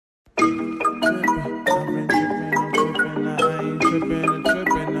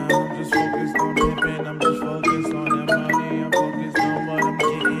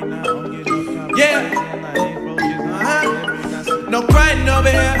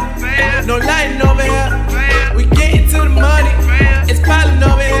no lighting over here. We getting to the money, it's piling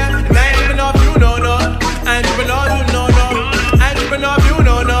over here. And I ain't tripping off you, no, no. I ain't tripping off you, no, no. I ain't tripping off you,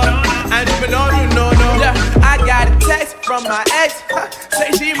 no, no. I ain't tripping off you, no, no. Yeah, I got a text from my ex,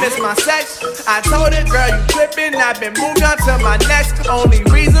 say she missed my sex. I told her, girl, you tripping, I've been moving on to my next. Only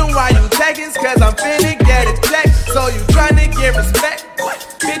reason why you texting, cause I'm finna get a check. So you tryna get respect,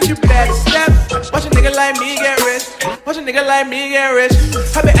 bitch, you better step. Watch a nigga like me get rich, watch a nigga like me get rich.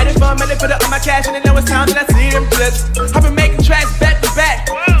 I've been at it for a minute, put up on my cash, and then know it's time that I see them flips. I've been making tracks back to back,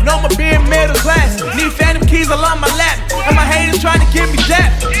 no more being middle class. Need phantom keys all on my lap, and my haters trying to give me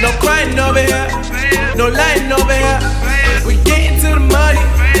that. No crying over here, no lying over here. We getting to the money,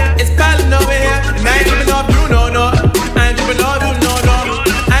 it's piling over here. And I ain't tripping off you, no, no. I ain't tripping off you, no, no.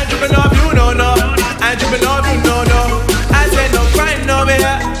 I ain't tripping off you, no, no. I ain't tripping off you, no, no. I said no crying over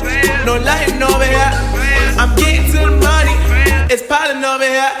here, no lying over here. I'm getting to the money, it's piling over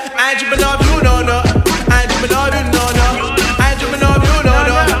here. I ain't tripping off you, no, no. I ain't tripping off you, no, no. I ain't tripping off you, no,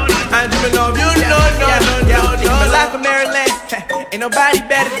 no. I ain't tripping off you, no, no, no, no, no. My life in Maryland, ain't nobody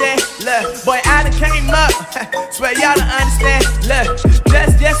better than look. Boy, I done came up, swear y'all don't understand. Look,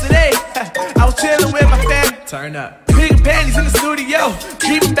 just yesterday, I was chilling with my family. Turn up. Big panties in the studio,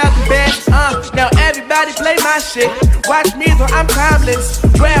 dreaming about the band. Now everybody play my shit. Watch me though I'm timeless.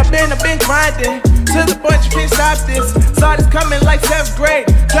 Where I've been grinding to the point you can't stop this. Saw this coming like 7th grade.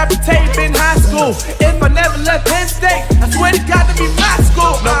 Dropped the tape in high school.